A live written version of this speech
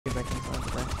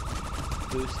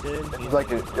boosted. This is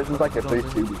like a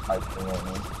 360 type thing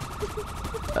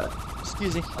right now.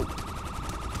 Excuse me.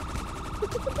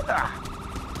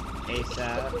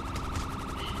 ASAP.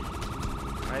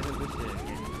 Why isn't boosted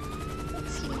again?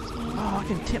 Excuse me. Oh, I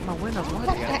can tip my windows. What?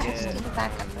 Can I just do the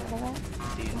back up a little bit?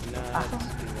 These nuts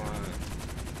we want.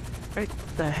 Right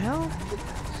the hell?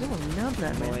 You don't know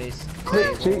that, man. Moist.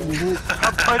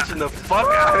 I'm punching the fuck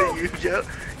out of you, Joe.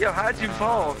 Yo, how'd you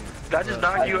fall? Did I just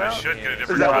knock you out? Should get a Is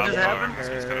different that what job just car, happened? 'cause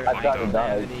he's gonna I find tried to out.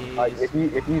 die. Like if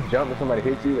you jump and somebody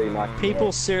hits you, they knock you People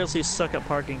out. seriously suck at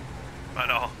parking. I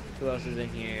know. Who else is in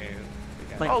here? We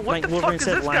got Like- Oh, what like the Wolverine fuck is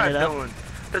said, this line guy it up. doing?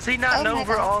 Does he not Oh know my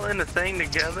we're God. all in the thing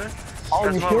together? Oh,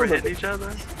 That's you why we're killed hitting him. each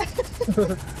other?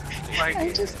 I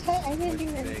Like, just can't. I didn't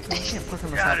even. I can't park on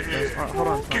the Get side outta of here. this. Hold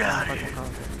on. Get outta Park, here. park, park.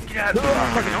 get out of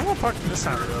I'm gonna park on this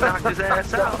side of the road. Knocked his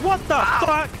ass out. What the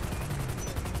fuck?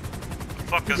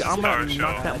 Fuck is this I'm about car to show?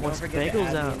 knock that Don't moist forget to bagels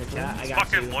add me out. in the chat. I It's got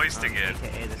fucking you, moist again.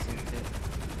 AKA the syndicate.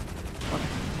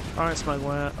 Alright, Smug.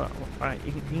 Alright,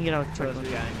 you can get out of the What truck. else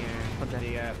we got in here? Okay.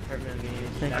 We got permanent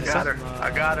means. Thank I you. got her.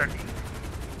 I got her.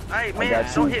 Hey, got man,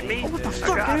 don't you. hit me. Oh, what the I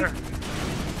fuck, got dude? her.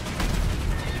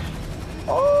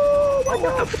 Oh my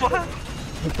What god! the fuck?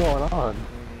 What's going on?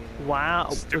 Wow,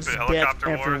 Stupid there's death helicopter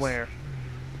wars. everywhere.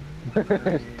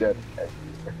 Dead.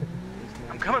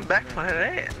 I'm coming back for that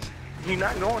ass. You're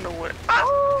not going nowhere.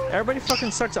 Ah! Everybody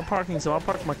fucking sucks at parking, so I'll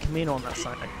park my Camino on that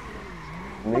side.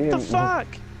 What Me the and- fuck?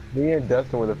 Me and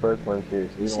Dustin were the first ones here.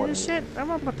 So You see this shit? I'm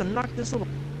about to knock this little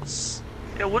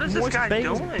Yeah, what is this moist guy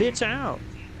bagels doing? bitch out.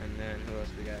 And then who else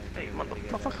we got? Hey, motherfucker.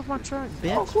 The fuck off my truck, Oh,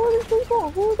 bitch. who are these people?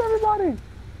 Who's everybody?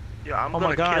 Yeah, I'm Oh my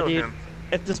gonna god, kill dude. him.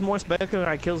 If this moist bagel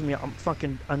guy kills me, I'm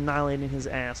fucking annihilating his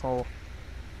asshole.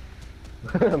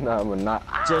 No, I'm not.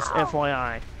 Just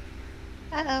FYI.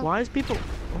 Uh-oh. Why is people...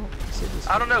 Oh, see this-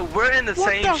 I don't know. We're in the What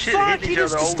same the shit, fuck? hitting He each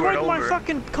just other over destroyed and my over.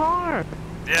 fucking car!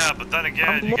 Yeah, but then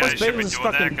again, you Moist guys should be Bagels is doing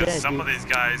that fucking because dead, some dude. of these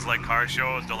guys like car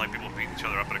shows don't like people beating each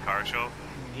other up at a car show.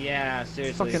 Yeah,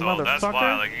 seriously. Fucking So that's motherfucker.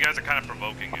 why, like, you guys are kind of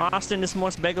provoking it. Austin, this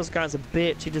moist bagels guy's a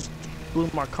bitch. He just blew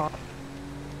my car.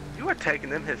 You are taking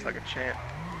them hits like a champ.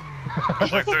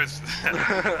 Like, there's.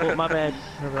 Oh, my bad.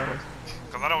 My bad.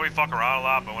 Because I know we fuck around a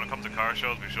lot, but when it comes to car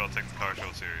shows, we should all take the car show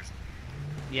serious.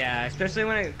 Yeah, especially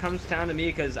when it comes down to me,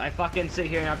 because I fucking sit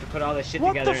here and have to put all this shit What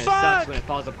together, the and it sucks fuck? when it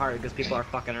falls apart because people are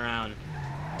fucking around.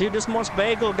 Dude, this moist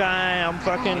bagel guy, I'm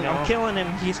fucking, I'm killing him.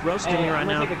 He's roasting Hey, me right I'm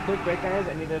now. gonna take a quick break, guys.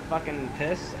 I need to fucking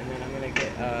piss, and then I'm gonna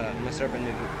get myself a new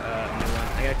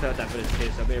one. I gotta clear out that footage too,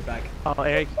 so I'll be right back. Oh,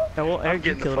 Eric. Oh, well, I'm Eric,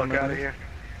 you getting the killed him. fuck out of man. here.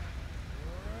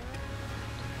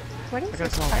 What is I got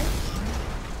this some. part?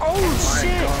 Oh,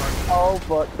 shit! Oh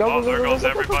fuck! Oh, there goes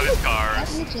everybody's Let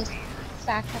cars. me just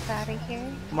back up out of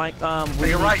here. Mike, we Take a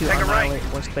need right, to take a right. annihilate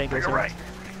moist bagels. Take a right.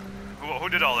 Who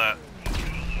did all that?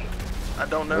 I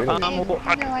don't know. Really? I have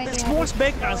no idea. This moist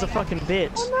bagel guy's a fucking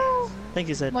bitch. Oh I think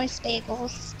he said. Moist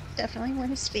bagels. Definitely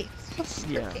moist bagels.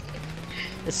 Yeah.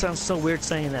 It sounds so weird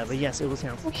saying that, but yes, it was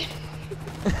him. It's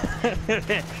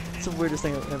the weirdest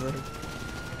thing I've ever heard.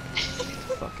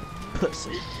 Fucking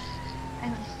pussy. I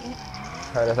like it.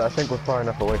 Alright, I think we're far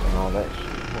enough away from all that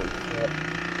shit.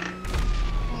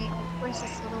 Wait, where's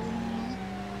this little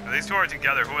one? These two are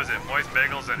together. Who is it? Moist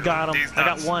Bagels and Got him. These I got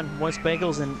Nuts. one. Moist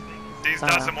bagels and These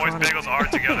Nuts and Moist Connor. Bagels are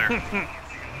together.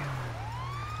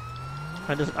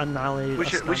 I just annihilated. We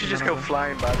should just go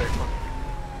flying by there.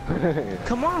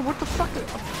 Come on, what the fuck?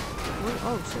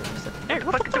 Oh shit! Is that... Eric,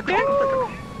 what the fuck, Fuck, Eric?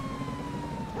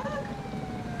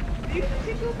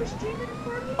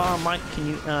 Mike, can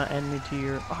you add me to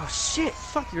your? Oh shit!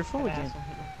 Fuck, you're full again.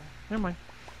 Never mind.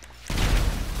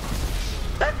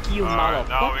 Fuck you, Alright,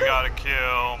 now we motherfucker! gotta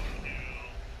kill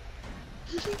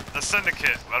the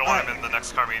Syndicate. I don't want him in the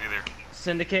next car meet either.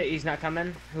 Syndicate, he's not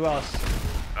coming. Who else?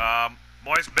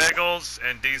 Moist Bagels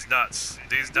and These Nuts.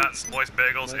 These Nuts, Moist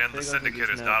Bagels, Moist and the Bagels Syndicate and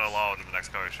is These not Nuts. allowed in the next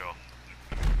car show.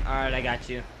 Alright, I got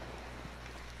you.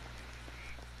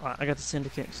 Alright, I got the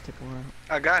syndicate. Stick around.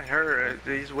 I got her.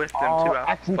 He's with them Oh, too.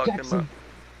 I Action fucked him Jackson.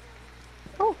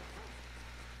 up.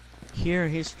 Here,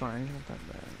 he's fine. Not that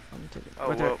bad. I'm taking. Oh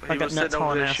right there. well, I he got was nuts sitting over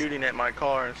hauling there ass. shooting at my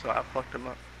car, and so I fucked him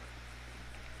up.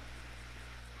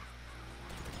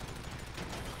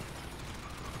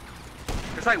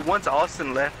 It's like once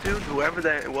Austin left, dude, whoever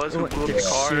that was who Oh, blew up the shit,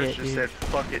 car just dude. said,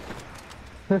 fuck it.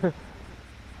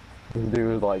 This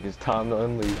dude was like, it's time to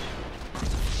unleash.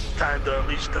 Time to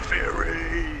unleash the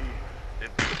fury.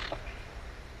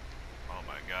 Oh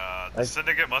my god. The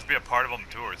Syndicate must be a part of them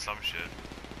too or some shit.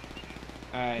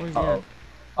 Alright. Where's he at? Uh-oh.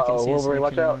 I can Oh, see his Wolverine,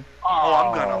 watch syndicate out. Oh,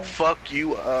 I'm gonna fuck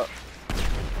you up.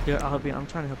 Yeah, I'll help you. I'm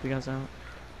trying to help you guys out.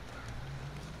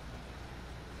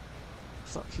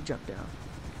 Fuck, he jumped down.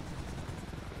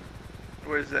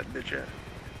 Where's that bitch at?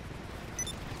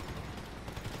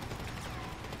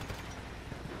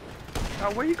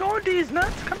 Oh, where you going, these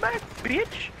nuts? Come back,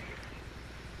 bitch.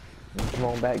 Come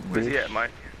on back, Where's he bitch. at,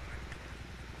 Mike?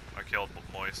 I killed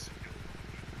Moist.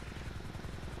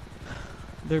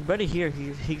 Their buddy here,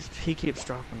 he keeps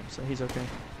dropping them, so he's okay.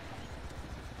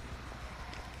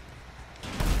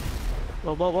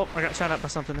 Whoa, whoa, whoa! I got shot at by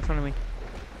something in front of me.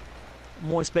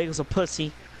 Moist Bagel's a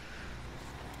pussy.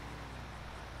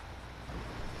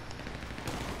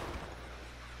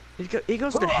 He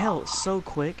goes to hell so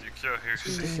quick. You killed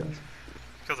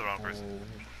the wrong person.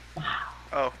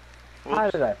 Oh. How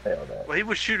Whoops. did I fail that? Well, he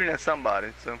was shooting at somebody,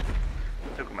 so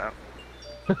took him out.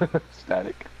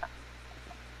 Static.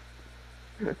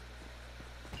 What's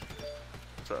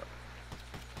up?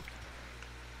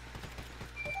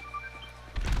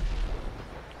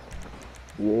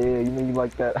 Yeah, you know you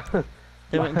like that.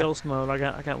 They went ghost mode. I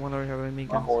got one over here with me.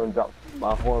 My horn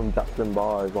drops them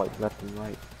bars like left and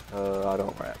right. I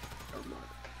don't rap.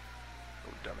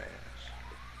 Oh, dumbass.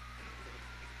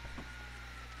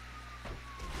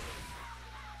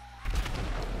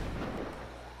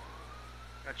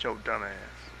 That's your dumbass.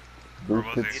 Where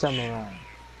was Boosted he? samurai.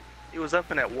 He was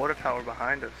up in that water tower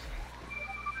behind us.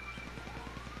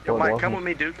 Yo, Oh, Mike, wasn't come it? with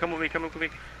me, dude. Come with me, come with me.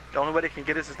 The only way they can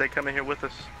get us is they come in here with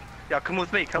us. Yeah, come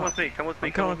with me, come with me, come with me,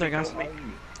 I'm come coming with me, there, come guys. with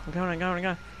me. I'm coming.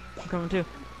 I'm coming too.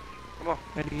 Come on.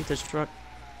 I had to get this truck.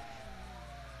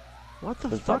 What the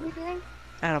The fuck? What are you doing?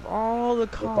 Out of all the We're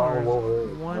following cars, Wolverine.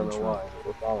 I one don't know why. truck.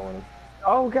 We're following him.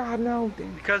 Oh god, no.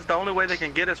 Damn. Because the only way they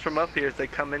can get us from up here is they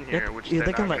come in here, which Yeah, they're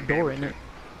they not come gonna that be door able in to. it.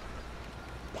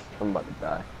 I'm about to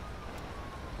die.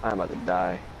 I'm about to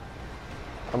die.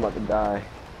 I'm about to die.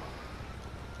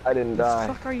 I didn't Where die.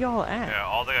 the fuck are y'all at? Yeah,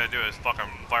 all they gotta do is fucking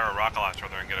fire a rocket launcher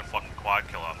there and get a fucking quad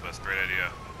kill off this. Great idea.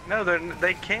 No,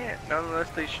 they can't. Not unless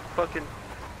they fucking.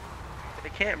 They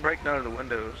can't break none of the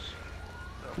windows.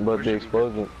 So, But where the should we go?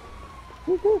 explosion.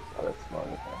 Oh, that's smart.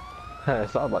 Okay.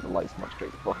 It's all about the light smart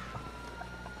straight forward.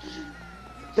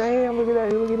 Damn, look at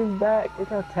that. Look at his back. Look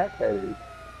how tapped that is.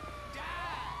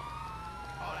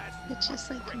 It's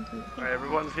just like completely. Alright,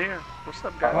 everyone's here. What's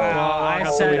up, guys? Well, I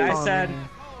Oh, said, yeah.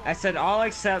 I said all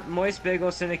except Moist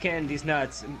Bagel, Syndicate, and these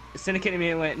nuts. Syndicate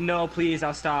immediately went, no, please,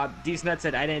 I'll stop. These nuts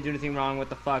said I didn't do anything wrong. What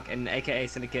the fuck? And AKA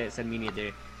Syndicate said me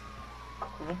neither.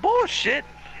 Well, bullshit.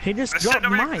 He just This shit dropped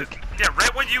nobody- Mike. Yeah,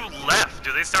 right when you left,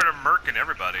 dude, they started murking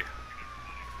everybody.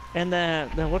 And the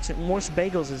what's it? Moist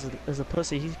Bagels is a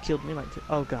pussy. He killed me like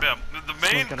oh god. Yeah, the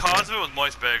main gonna cause of it was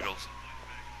Moist Bagels.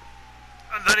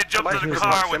 And then he jumped Somebody in the here's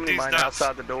car like with these mine nuts.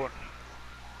 outside the door.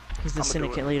 He's the I'ma do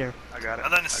syndicate it. leader. I got it.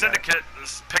 And then I the got it. syndicate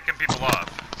is picking people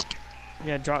off.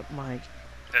 Yeah, drop Mike.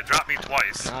 It dropped me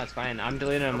twice. No, it's fine. I'm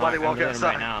deleting them. Nobody I'm walk deleting them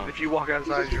outside. right now. If you walk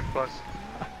outside, you're fucked.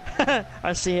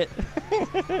 I see it.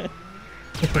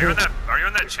 Are you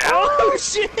in that chat? Oh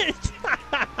shit!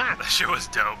 That shit was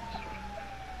dope.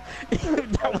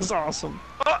 That was awesome.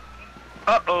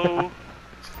 Uh-oh.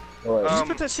 What? Did you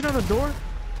put that shit on the door?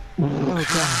 Oh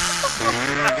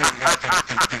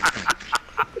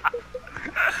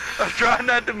I'm trying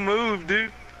not to move,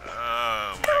 dude.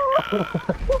 Oh my god.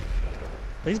 god.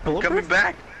 These Coming bulletproof?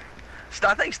 back.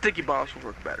 I think sticky bombs will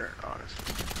work better,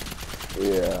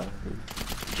 honestly. Yeah.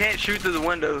 You can't shoot through the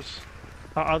windows.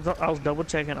 I was double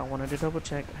checking. I wanted to double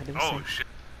check. I didn't Oh see. shit.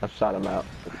 I shot him out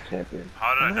for the champion.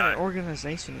 How did I'm I not an die?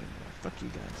 organization anymore. Fuck you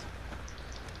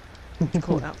guys.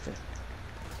 Cool outfit.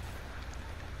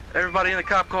 Everybody in the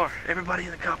cop car. Everybody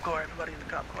in the cop car. Everybody in the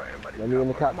cop car. Everybody Let me in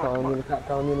the cop Come car. on, Let me in the cop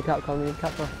car. Let me in the cop car. Let me in the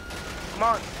cop car. Come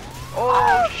on.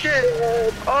 Oh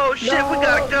shit. Oh shit, we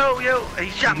gotta go, yo. He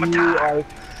shot my You tire. are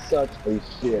such a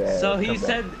shit ass. So he Come back.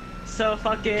 said, so Get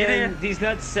fucking in. these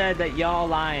nuts said that y'all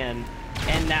lying,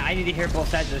 and that I need to hear both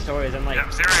sides of the stories. I'm like,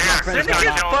 Yep, see right here. friends Syndicate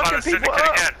got killed fucking about a people syndicate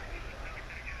up. again.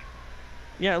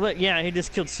 Yeah, look. Yeah, he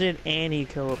just killed Sid and he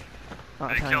killed.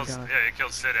 He killed, yeah, he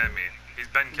killed Sid and me. He's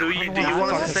been Do killing you, me. do you I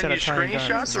want us fucking to said send I you tried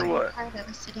screenshots or what? Car that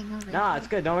was sitting over no, here. it's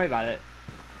good. Don't worry about it.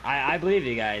 I believe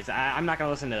you guys. I'm not gonna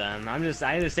listen to them. I just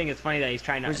think it's funny that he's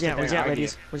trying not to Where's sit he at? there Where's he and at, argue.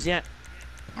 ladies? Where's he at?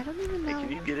 I don't even Hey, know.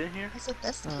 can you get in here? Is it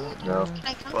this kid? No. Can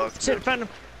I come? Fuck. Sid, find him.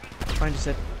 Find you,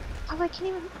 Sid. Oh, I can't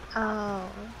even. Oh.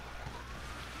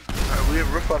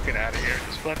 We're fucking out of here.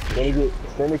 Just fuck.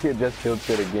 Syndicate just killed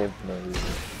Sid again for no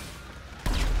reason.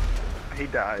 He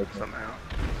died somehow.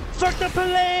 Fuck the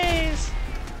police!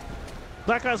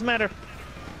 Black Lives Matter.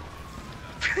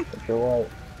 So what?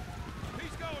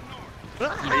 Hey,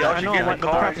 y'all I should know, get in but the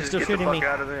the car cop and is just still get the shooting fuck me.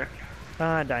 out of there.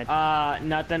 I died.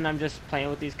 Nothing. I'm just playing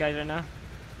with these guys right now.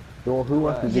 Well, who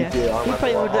wants to Yeah, GTA on he my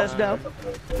playing with wall? us now.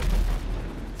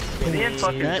 Me and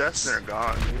fucking Nuts. Justin are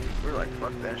gone. We're like,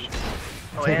 fuck that shit.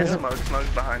 Oh, and Smoke's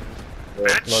behind us.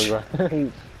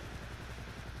 bitch.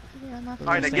 Yeah, I'm not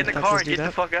Alright, now get in the Fuck car this and get dude the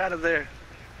up. fuck out of there.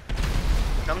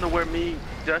 Come to where me,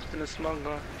 Justin, and Smug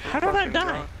are. How did I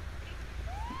die?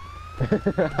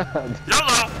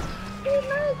 YOLO! Hey,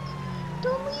 Mark!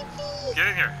 Don't leave me! Get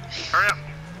in here. Hurry up.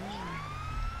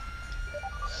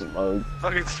 Smug.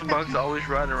 Fucking Smug's always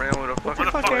riding around with a Where fucking...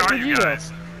 the fuck fuck are did you you go?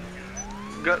 guys?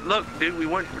 Look, dude, we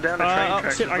went down the train Oh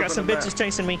tracks. shit, I got Look some on the map. bitches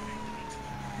chasing me.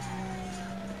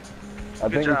 I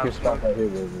think job, we can stop right here,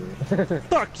 baby.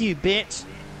 Fuck you, bitch.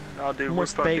 Oh, dude, we're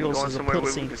Morse fucking Bagels going is a somewhere where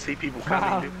pussy. we can see people Wow.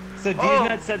 coming, dude. So Oh!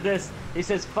 D-Nut said this. He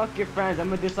says, "Fuck your friends. I'm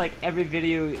gonna dislike every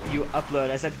video you upload."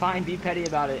 I said, "Fine, be petty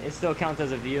about it. It still counts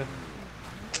as a view."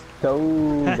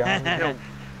 Go, guys. Yo,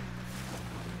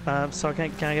 So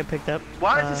can I get picked up?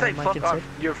 why does it say Mike fuck and our, Sid?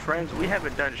 your friends? We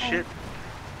haven't done shit.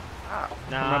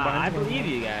 Nah, right behind I you. believe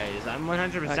you guys. I'm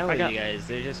 100% I with got you guys.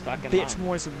 They're just fucking Bitch, lying.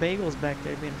 more some bagels back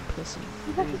there being a pussy.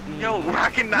 Yo, I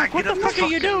cannot What get the up fuck are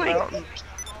you fucking doing? mountain.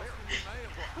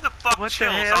 Who the fuck What the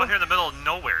chills hell? out here in the middle of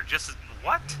nowhere? Just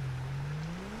what?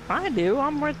 I do.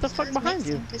 I'm right the fuck behind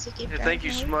you. Yeah, thank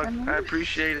you, Smug. I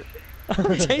appreciate it.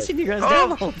 I'm chasing you guys Oh. down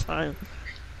the whole time.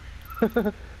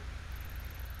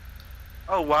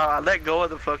 Oh wow, I let go of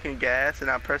the fucking gas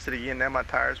and I pressed it again. Now my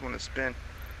tires want to spin.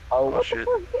 Oh, Oh what shit.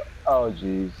 the fuck? Oh,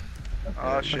 jeez.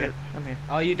 Oh shit. Okay, I'm here.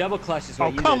 Oh, you double clutch is what Oh,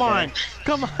 you come did there. on!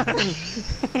 Come on!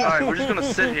 Alright, we're just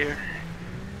gonna sit here.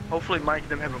 Hopefully Mike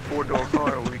and them have a 4-door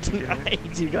car or we can get I in.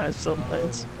 hate you guys so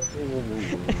much.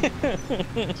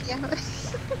 Yeah,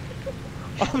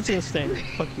 I'm just gonna stay.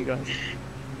 Fuck you guys.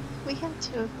 we have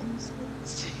 2 of them.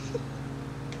 So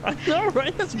I know,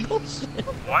 right? That's bullshit.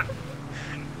 What?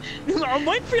 I'm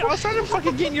waiting for you. I was trying to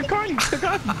fucking get in your car and you took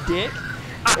off, you dick.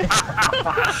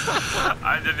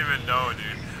 I didn't even know, dude.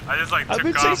 I just like I've took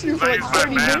been off. chasing you for I like used my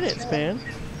 30 map. minutes, man.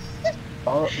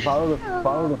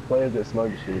 Follow the flares that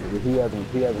Smug shoot. He hasn't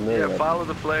really. Yeah, follow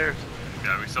the flares.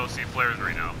 Yeah, we still see flares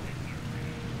right now.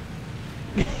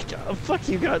 God, fuck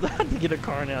you guys. I had to get a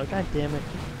car now. God damn it.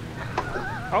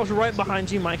 I was right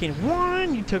behind you, Mike, and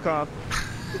one, you took off.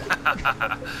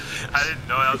 I didn't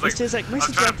know. I was like, It's just like, I was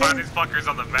Mr. trying to find Captain. these fuckers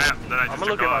on the map, then I I'm just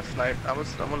gonna look took at my off. snipe. I'm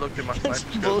gonna look at my That's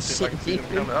sniper scope, see if I can see them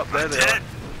bullshit, coming up. There I they did.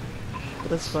 are.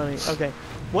 That's funny. Okay.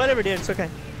 Whatever, dude. It's okay.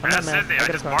 I'm Man, not mad. Sydney, I got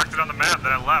a just car. marked it on the map,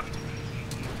 then I left.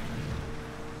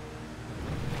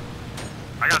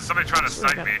 I got somebody trying to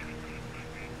snipe me.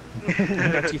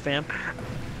 Got you, fam.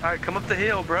 Alright, come up the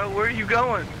hill, bro. Where are you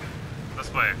going?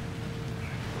 This way.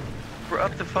 We're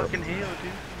up the fucking hill,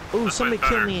 dude. Ooh, This somebody way's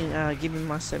kill better. me and give me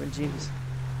my 7 Gs.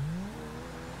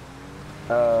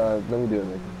 Let me do it,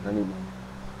 Nick. I need.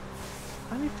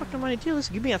 I need fucking money too. Let's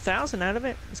give me 1,000 out of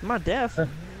it. It's my death,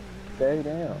 Stay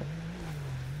down.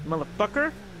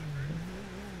 motherfucker.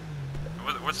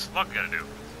 What's Slug gotta do?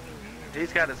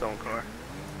 He's got his own car.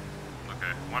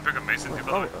 Okay. Wanna pick up Mason too, by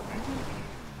the Oh, way?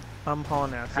 I'm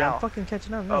hauling out. Yeah, How? I'm fucking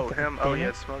catching up. Oh, God him? damn Oh, it.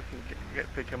 yeah, Smoke can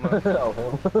pick him up. Oh,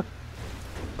 hell.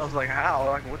 I was like, how?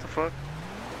 Like, what the fuck?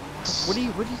 What are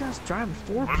you guys driving?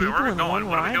 4 Where are we people going? in one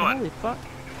What are we ride? doing? Holy fuck.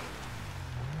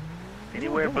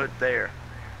 Anywhere doing? but there.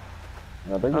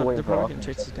 No, I think we're They're waiting for probably gonna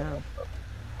Austin. chase us down.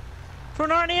 For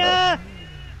Narnia!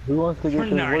 Who wants to get For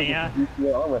this work Narnia. with the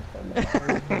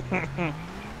armrest on?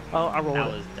 Oh, I rolled That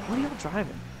it. was dumb. What are y'all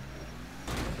driving?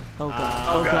 Oh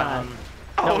god. Oh, oh god. God.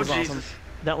 That Oh, was Jesus. awesome.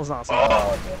 That was awesome.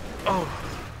 Oh, oh.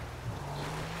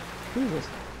 Who is this?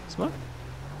 Smoke?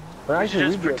 But We should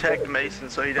actually, just we did- protect Mason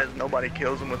so he doesn't, nobody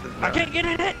kills him with his I gun. can't get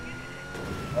in it!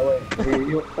 Oh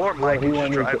wait, Or Mike he can wanted just me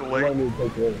to- drive he away. wanted me to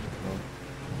take care of it.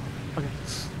 Okay.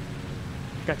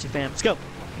 Got you, fam. Let's go.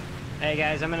 Hey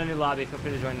guys, I'm in a new lobby. Feel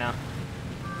free to join now.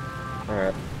 All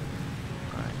right.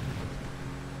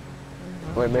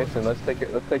 Wait, Mason, let's take care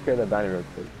of that bounty real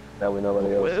quick. That way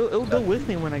nobody else. It'll go with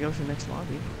me when I go to the next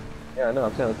lobby. Yeah, I know.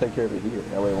 I'm saying let's take care of it here.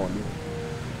 That way it won't be.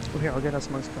 Oh, here, I'll get us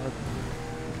Smoke's card.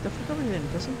 Get the fuck over here,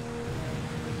 pussy.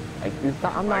 I'm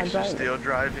not Mike's just driving. still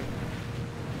driving.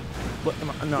 What?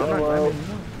 No, I'm Yeah, not well- driving.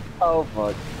 No. Oh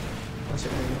fuck. Oh,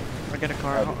 shit, maybe. I got a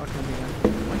car. How can we do that?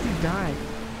 Why'd you die?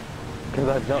 Because I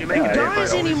You jumped. make Who it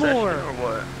dies anymore? Or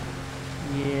what?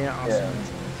 Yeah, awesome. Yeah.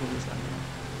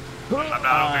 I don't think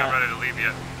I'm ready to leave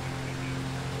yet.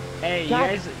 Hey, you God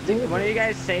guys, one of you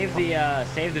guys save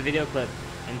the video clip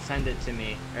and send it to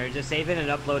me, or just save it and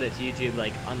upload it to YouTube,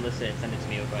 like unlist it, send it to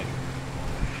me real quick.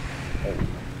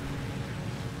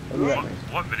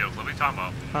 What video clip are you talking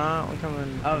about? We're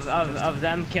coming. Of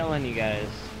them killing you guys.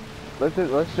 Let's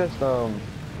just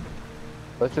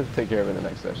take care of it in the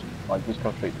next session. Like just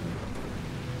come straight to me.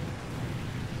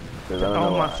 'Cause I don't Oh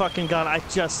know my why. fucking god! I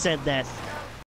just said that.